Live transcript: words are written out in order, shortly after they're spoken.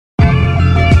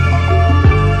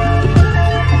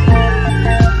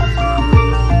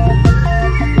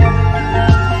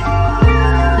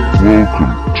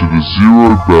Welcome to the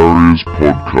Zero Barriers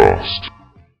Podcast.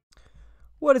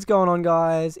 What is going on,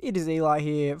 guys? It is Eli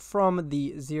here from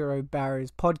the Zero Barriers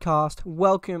Podcast.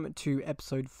 Welcome to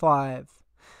episode 5.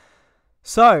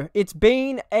 So, it's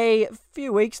been a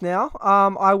few weeks now.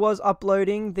 I was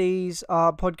uploading these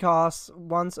podcasts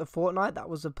once a fortnight. That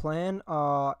was the plan.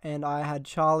 And I had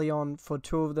Charlie on for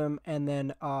 2 of them. And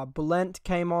then Bulent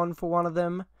came on for 1 of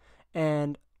them.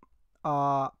 And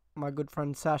my good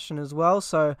friend Sashin as well.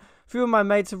 So, a few of my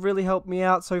mates have really helped me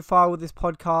out so far with this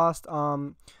podcast.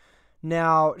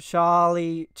 Now,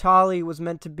 Charlie was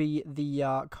meant to be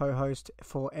the co-host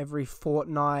for every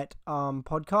fortnight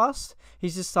podcast.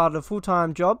 He's just started a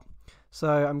full-time job,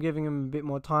 so I'm giving him a bit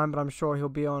more time, but I'm sure he'll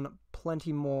be on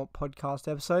plenty more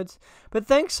podcast episodes. But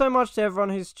thanks so much to everyone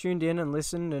who's tuned in and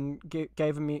listened and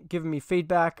given me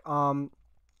feedback.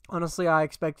 Honestly, I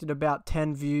expected about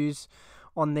 10 views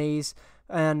on these,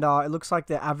 and it looks like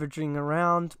they're averaging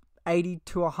around 80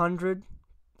 to 100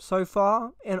 so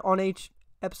far and on each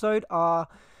episode.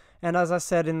 And as I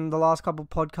said in the last couple of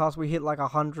podcasts, we hit like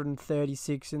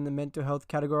 136 in the mental health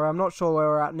category. I'm not sure where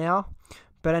we're at now,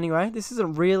 but anyway, this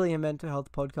isn't really a mental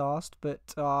health podcast,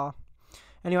 but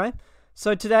anyway,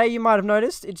 so today you might have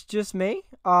noticed it's just me.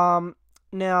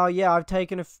 Now, yeah, I've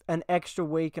taken an extra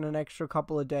week and an extra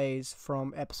couple of days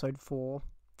from episode 4,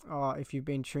 if you've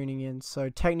been tuning in. So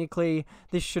technically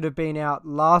this should have been out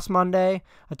last Monday.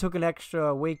 I took an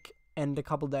extra week and a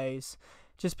couple days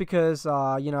just because,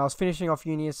 I was finishing off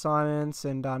uni assignments,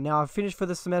 and now I've finished for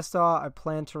the semester. I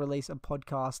plan to release a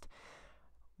podcast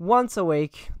once a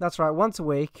week. That's right, once a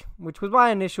week, which was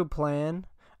my initial plan.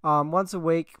 Once a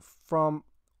week from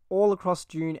all across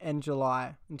June and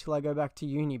July until I go back to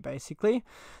uni, basically.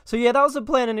 So yeah, that was the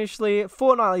plan initially,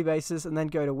 fortnightly basis, and then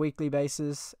go to weekly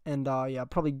basis, and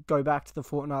probably go back to the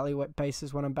fortnightly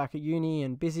basis when I'm back at uni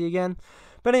and busy again.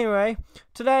 But anyway,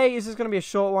 today is just going to be a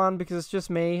short one because it's just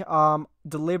me.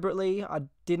 Deliberately, I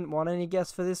didn't want any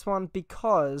guests for this one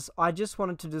because I just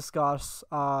wanted to discuss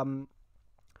how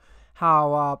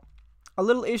a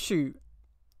little issue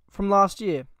from last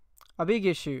year, a big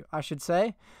issue, I should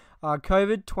say,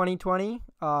 COVID 2020,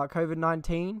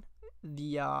 COVID-19,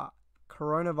 the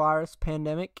coronavirus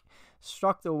pandemic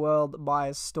struck the world by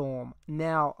a storm.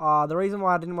 Now, the reason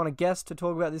why I didn't want a guest to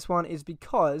talk about this one is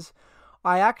because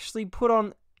I actually put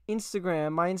on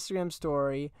Instagram, my Instagram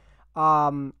story,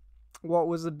 what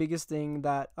was the biggest thing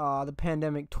that the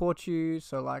pandemic taught you.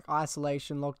 So like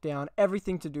isolation, lockdown,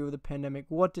 everything to do with the pandemic.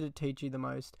 What did it teach you the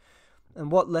most? And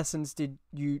what lessons did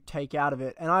you take out of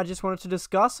it? And I just wanted to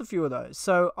discuss a few of those.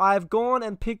 So I've gone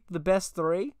and picked the best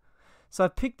 3. So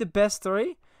I've picked the best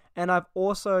 3, and I've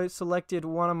also selected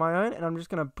one of my own, and I'm just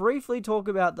going to briefly talk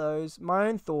about those, my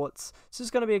own thoughts. It's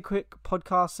just going to be a quick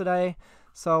podcast today.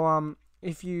 So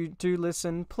if you do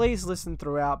listen, please listen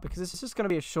throughout because it's just going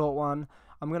to be a short one.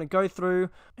 I'm going to go through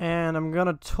and I'm going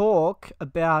to talk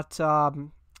about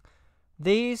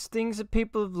these things that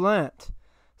people have learnt.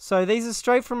 So these are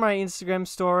straight from my Instagram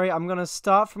story. I'm going to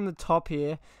start from the top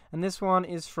here. And this one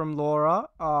is from Laura.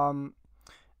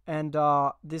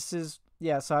 This is,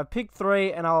 so I picked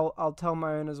 3 and I'll tell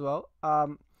my own as well.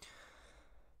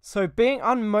 So being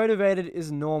unmotivated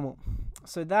is normal.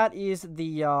 So that is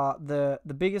the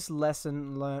biggest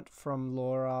lesson learnt from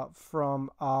Laura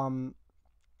from COVID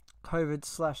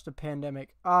 / the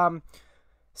pandemic.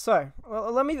 So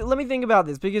let me think about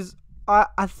this because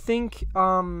I think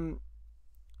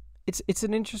it's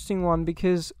an interesting one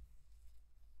because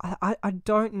I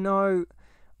don't know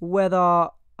whether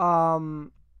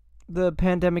the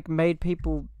pandemic made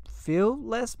people feel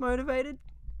less motivated.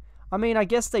 I mean, I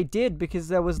guess they did because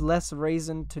there was less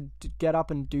reason to get up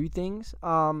and do things.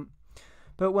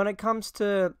 But when it comes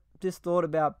to this thought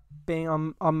about being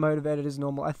unmotivated is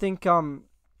normal, I think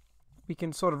we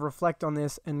can sort of reflect on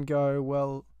this and go,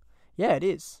 well, yeah, it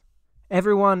is.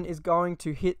 Everyone is going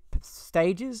to hit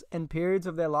stages and periods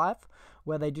of their life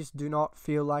where they just do not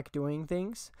feel like doing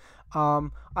things.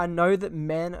 I know that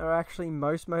men are actually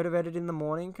most motivated in the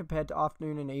morning compared to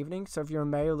afternoon and evening. So if you're a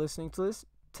male listening to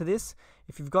this,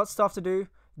 if you've got stuff to do,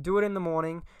 do it in the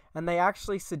morning. And they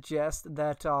actually suggest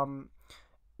that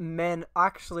men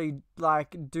actually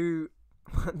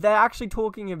they're actually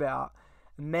talking about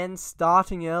men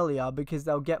starting earlier because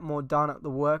they'll get more done at the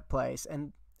workplace,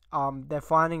 and they're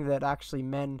finding that actually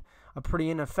men are pretty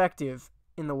ineffective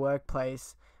in the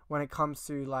workplace when it comes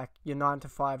to like your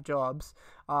 9-to-5 jobs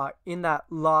in that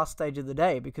last stage of the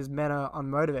day because men are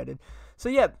unmotivated. So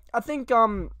yeah, I think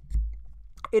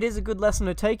it is a good lesson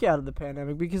to take out of the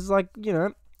pandemic because, like, you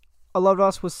know, a lot of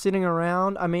us were sitting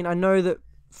around. I mean, I know that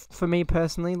for me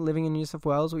personally, living in New South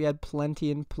Wales, we had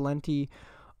plenty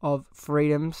of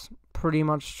freedoms pretty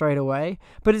much straight away,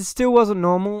 but it still wasn't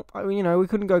normal. We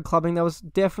couldn't go clubbing. There was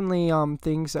definitely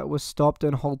things that were stopped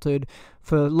and halted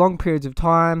for long periods of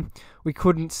time. We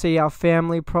couldn't see our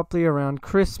family properly around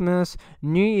Christmas.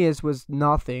 New Year's was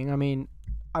nothing. I mean,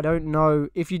 I don't know,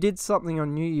 if you did something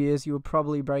on New Year's, you were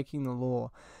probably breaking the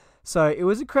law. So it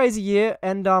was a crazy year,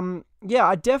 and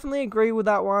I definitely agree with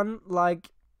that one. Like,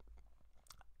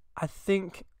 I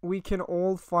think we can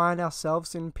all find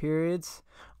ourselves in periods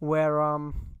where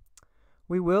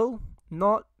we will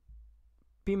not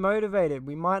be motivated.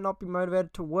 We might not be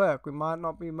motivated to work. We might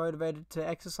not be motivated to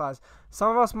exercise.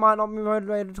 Some of us might not be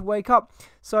motivated to wake up.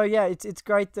 So yeah, it's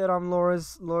great that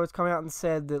Laura's come out and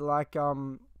said that, like,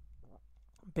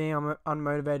 being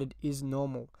unmotivated is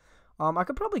normal. I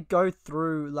could probably go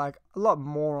through like a lot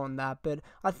more on that, but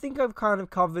I think I've kind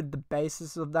of covered the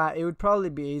basis of that. It would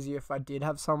probably be easier if I did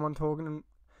have someone talking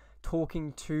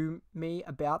to me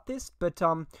about this, but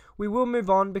we will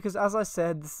move on, because as I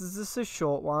said, this is just a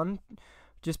short one,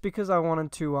 just because I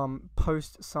wanted to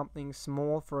post something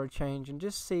small for a change and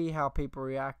just see how people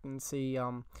react and see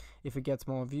if it gets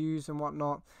more views and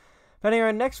whatnot. But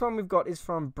anyway, next one we've got is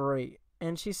from Brie.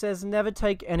 And she says, never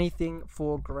take anything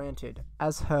for granted,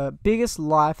 as her biggest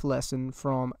life lesson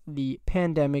from the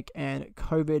pandemic and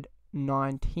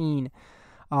COVID-19,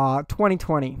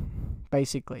 2020,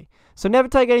 basically. So never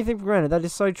take anything for granted. That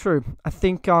is so true. I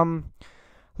think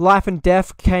life and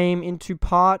death came into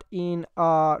part in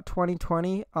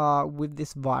 2020 with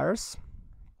this virus.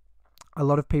 A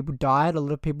lot of people died. A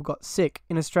lot of people got sick.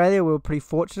 In Australia, we were pretty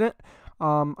fortunate.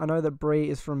 I know that Brie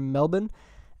is from Melbourne,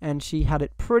 and she had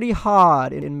it pretty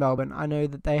hard in Melbourne. I know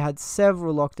that they had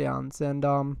several lockdowns, and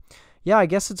I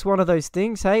guess it's one of those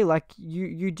things, hey, like,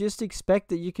 you just expect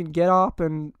that you can get up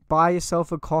and buy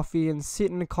yourself a coffee and sit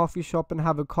in a coffee shop and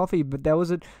have a coffee, but there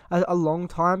was a long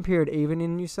time period, even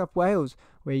in New South Wales,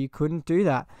 where you couldn't do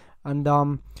that,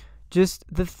 and just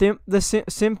the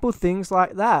simple things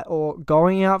like that, or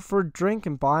going out for a drink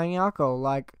and buying alcohol,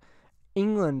 like,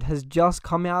 England has just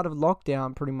come out of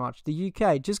lockdown, pretty much. The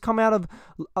UK just come out of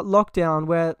lockdown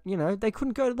where, they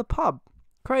couldn't go to the pub.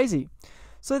 Crazy.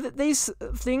 So that these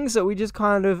things that we just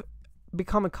kind of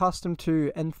become accustomed to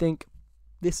and think,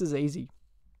 this is easy.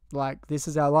 Like, this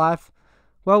is our life.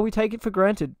 Well, we take it for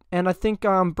granted. And I think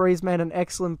Bree's made an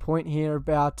excellent point here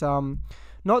about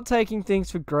not taking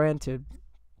things for granted,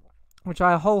 which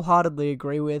I wholeheartedly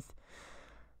agree with.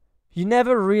 You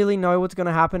never really know what's going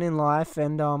to happen in life,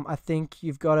 and I think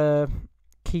you've got to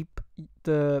keep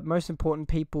the most important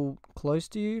people close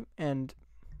to you, and,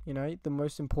 the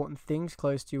most important things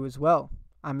close to you as well.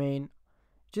 I mean,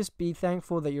 just be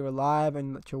thankful that you're alive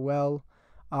and that you're well.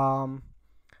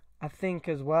 I think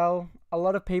as well, a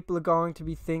lot of people are going to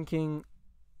be thinking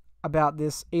about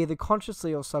this either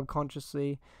consciously or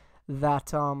subconsciously,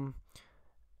 that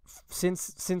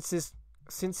since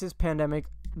this pandemic,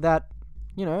 that,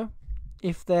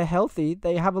 if they're healthy,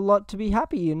 they have a lot to be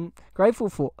happy and grateful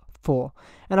for.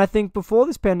 And I think before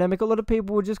this pandemic, a lot of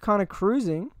people were just kind of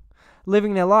cruising,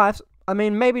 living their lives. I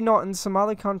mean, maybe not in some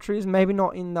other countries, maybe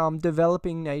not in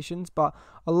developing nations, but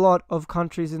a lot of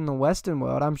countries in the Western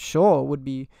world, I'm sure, would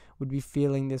be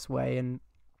feeling this way. And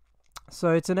so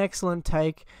it's an excellent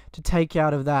take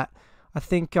out of that. I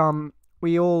think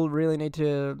we all really need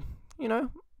to,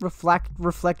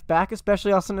 reflect back,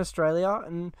 especially us in Australia,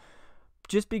 and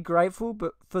just be grateful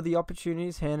for the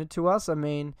opportunities handed to us. I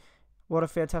mean, what a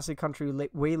fantastic country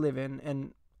we live in,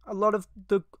 and a lot of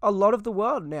the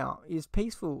world now is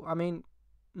peaceful. I mean,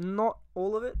 not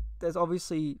all of it. There's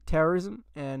obviously terrorism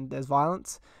and there's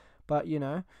violence, but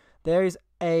there is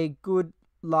a good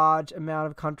large amount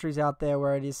of countries out there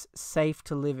where it is safe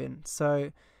to live in.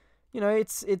 So,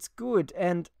 it's good,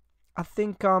 and I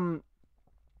think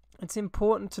it's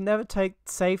important to never take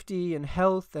safety and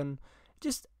health and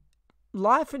just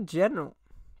life in general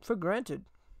for granted.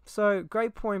 So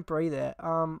great point, Brie, there.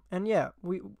 And yeah,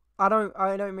 I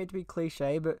don't mean to be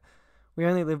cliche, but we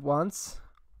only live once,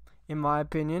 in my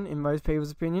opinion, in most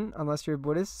people's opinion, unless you're a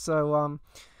Buddhist. So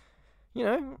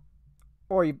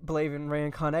or you believe in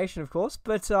reincarnation, of course.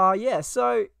 But so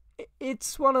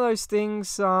it's one of those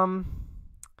things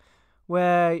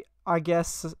where I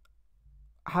guess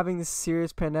having this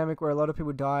serious pandemic where a lot of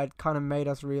people died kind of made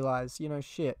us realize,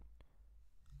 shit,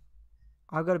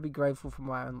 I've got to be grateful for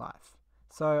my own life.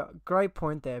 So, great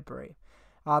point there, Brie.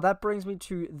 That brings me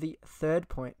to the third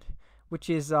point, which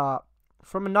is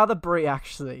from another Brie,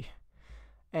 actually.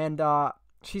 And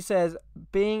she says,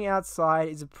 being outside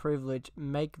is a privilege.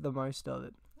 Make the most of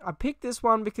it. I picked this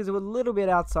one because it was a little bit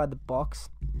outside the box.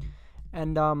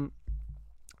 And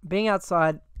being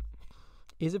outside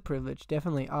is a privilege,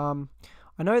 definitely.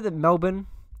 I know that Melbourne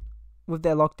with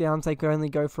their lockdowns, they could only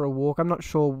go for a walk. I'm not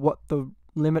sure what the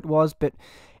limit was, but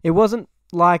it wasn't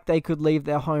like they could leave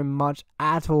their home much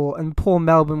at all. And poor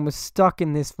Melbourne was stuck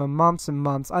in this for months and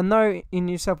months. I know in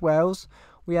New South Wales,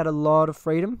 we had a lot of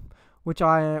freedom, which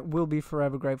I will be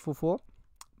forever grateful for.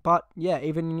 But yeah,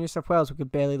 even in New South Wales, we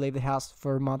could barely leave the house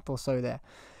for a month or so there.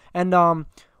 And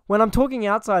when I'm talking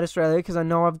outside Australia, because I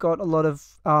know I've got a lot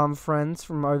of friends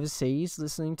from overseas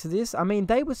listening to this, I mean,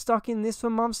 they were stuck in this for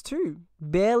months too.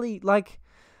 Barely, like,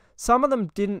 some of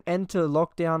them didn't enter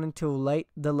lockdown until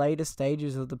the later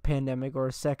stages of the pandemic or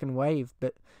a second wave.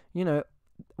 But, you know,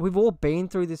 we've all been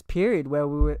through this period where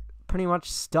we were pretty much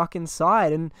stuck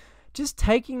inside, and just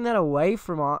taking that away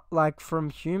from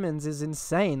humans is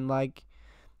insane. Like,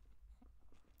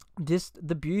 just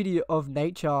the beauty of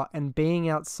nature and being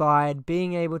outside,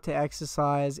 being able to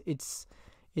exercise, it's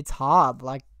hard.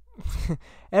 Like,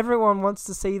 everyone wants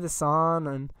to see the sun,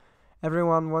 and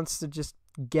everyone wants to just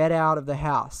get out of the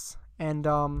house. And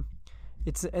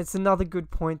it's another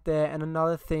good point there, and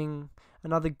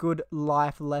another good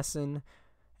life lesson,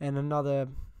 and another,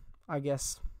 I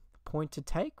guess, point to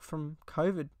take from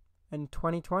COVID and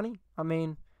 2020. I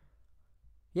mean,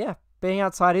 yeah, being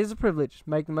outside is a privilege.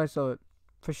 Make the most of it.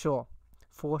 For sure.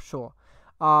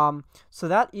 So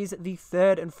that is the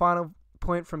third and final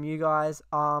point from you guys.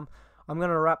 I'm going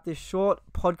to wrap this short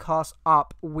podcast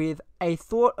up with a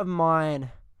thought of mine.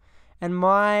 And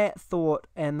my thought,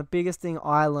 and the biggest thing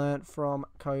I learned from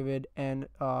COVID and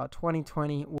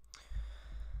 2020,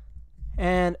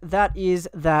 and that is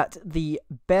that the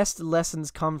best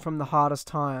lessons come from the hardest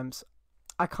times.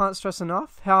 I can't stress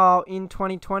enough how in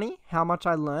 2020, how much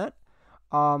I learned.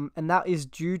 And that is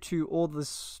due to all the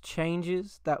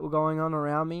changes that were going on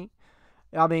around me.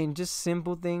 I mean, just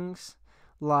simple things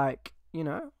like, you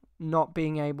know, not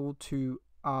being able to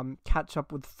catch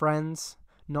up with friends,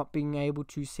 not being able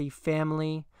to see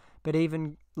family, but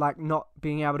even like not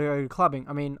being able to go clubbing.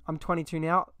 I mean, I'm 22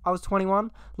 now. I was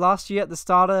 21 last year at the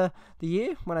start of the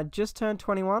year when I just turned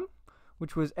 21,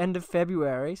 which was end of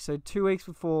February. So 2 weeks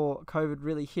before COVID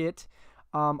really hit.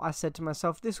 I said to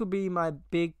myself, this will be my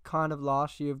big kind of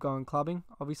last year of going clubbing.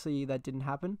 Obviously, that didn't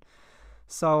happen.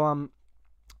 So,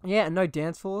 yeah, no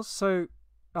dance floors. So,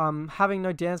 having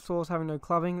no dance floors, having no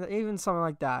clubbing, even something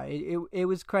like that, it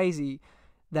was crazy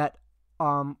that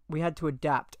we had to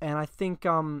adapt. And I think,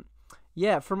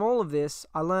 yeah, from all of this,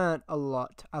 I learned a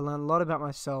lot. I learned a lot about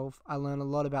myself. I learned a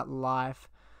lot about life.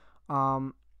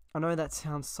 I know that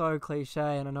sounds so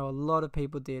cliche, and I know a lot of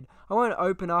people did. I won't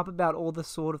open up about all the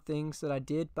sort of things that I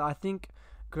did, but I think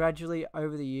gradually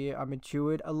over the year I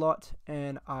matured a lot,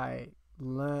 and I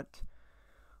learnt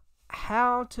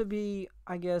how to be,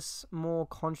 I guess, more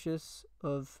conscious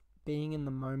of being in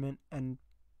the moment and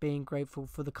being grateful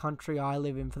for the country I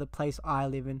live in, for the place I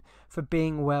live in, for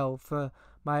being well, for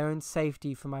my own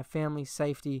safety, for my family's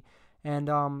safety. And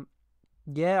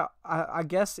yeah, I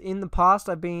guess in the past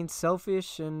I've been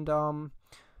selfish, and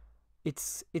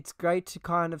it's great to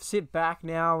kind of sit back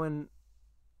now and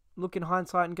look in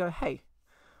hindsight and go, hey,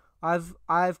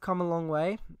 I've come a long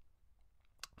way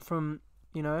from,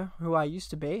 you know, who I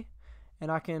used to be,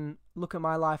 and I can look at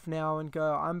my life now and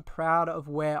go, I'm proud of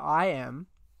where I am,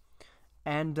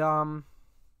 and I'm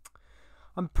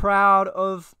proud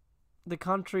of the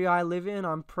country I live in.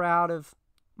 I'm proud of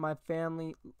my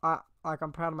family.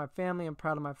 I'm proud of my family, I'm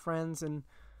proud of my friends, and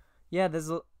yeah, there's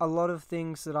a lot of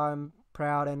things that I'm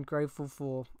proud and grateful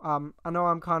for. I know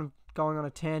I'm kind of going on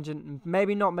a tangent and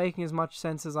maybe not making as much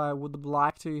sense as I would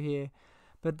like to here,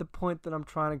 but the point that I'm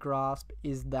trying to grasp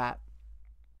is that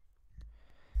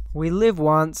we live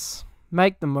once,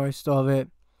 make the most of it,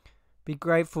 be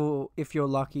grateful if you're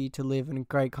lucky to live in a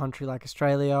great country like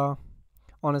Australia.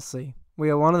 Honestly, we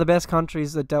are one of the best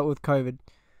countries that dealt with COVID,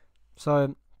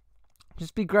 so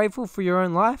just be grateful for your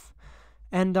own life.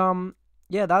 And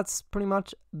yeah, that's pretty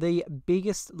much the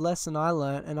biggest lesson I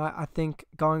learned. And I think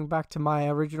going back to my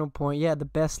original point, yeah, the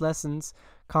best lessons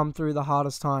come through the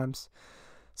hardest times.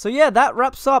 So yeah, that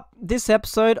wraps up this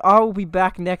episode. I will be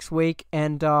back next week,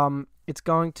 and it's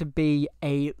going to be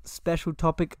a special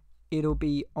topic. It'll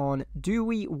be on, do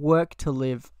we work to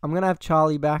live? I'm going to have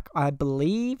Charlie back, I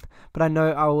believe, but I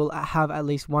know I will have at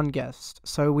least one guest.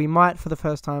 So we might, for the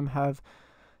first time, have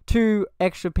 2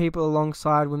 extra people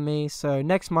alongside with me. So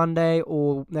next Monday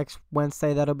or next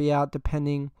Wednesday, that'll be out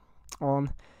depending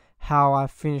on how I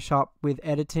finish up with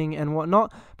editing and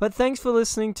whatnot. But thanks for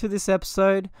listening to this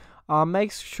episode.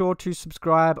 Make sure to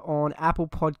subscribe on Apple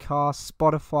Podcasts,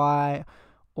 Spotify,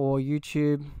 or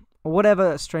YouTube, or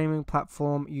whatever streaming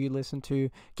platform you listen to.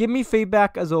 Give me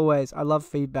feedback as always. I love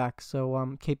feedback,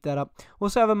 so keep that up.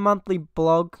 Also have a monthly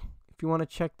blog if you want to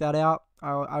check that out.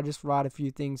 I'll just write a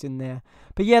few things in there.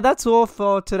 But yeah, that's all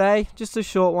for today. Just a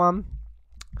short one.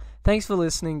 Thanks for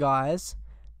listening, guys.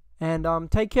 And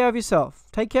take care of yourself.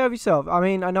 Take care of yourself. I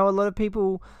mean, I know a lot of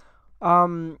people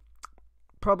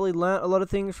probably learnt a lot of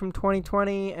things from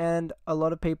 2020, and a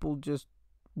lot of people just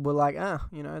were like,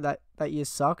 that year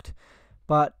sucked.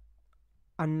 But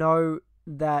I know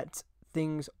that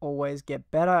things always get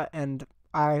better, and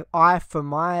I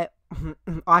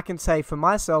can say for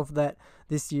myself that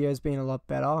this year has been a lot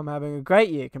better. I'm having a great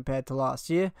year compared to last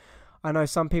year. I know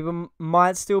some people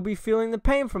might still be feeling the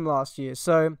pain from last year.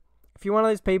 So if you're one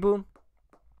of those people,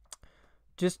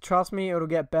 just trust me, it'll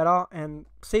get better, and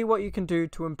see what you can do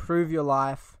to improve your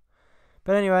life.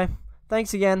 But anyway,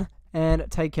 thanks again, and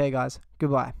take care, guys.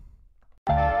 Goodbye.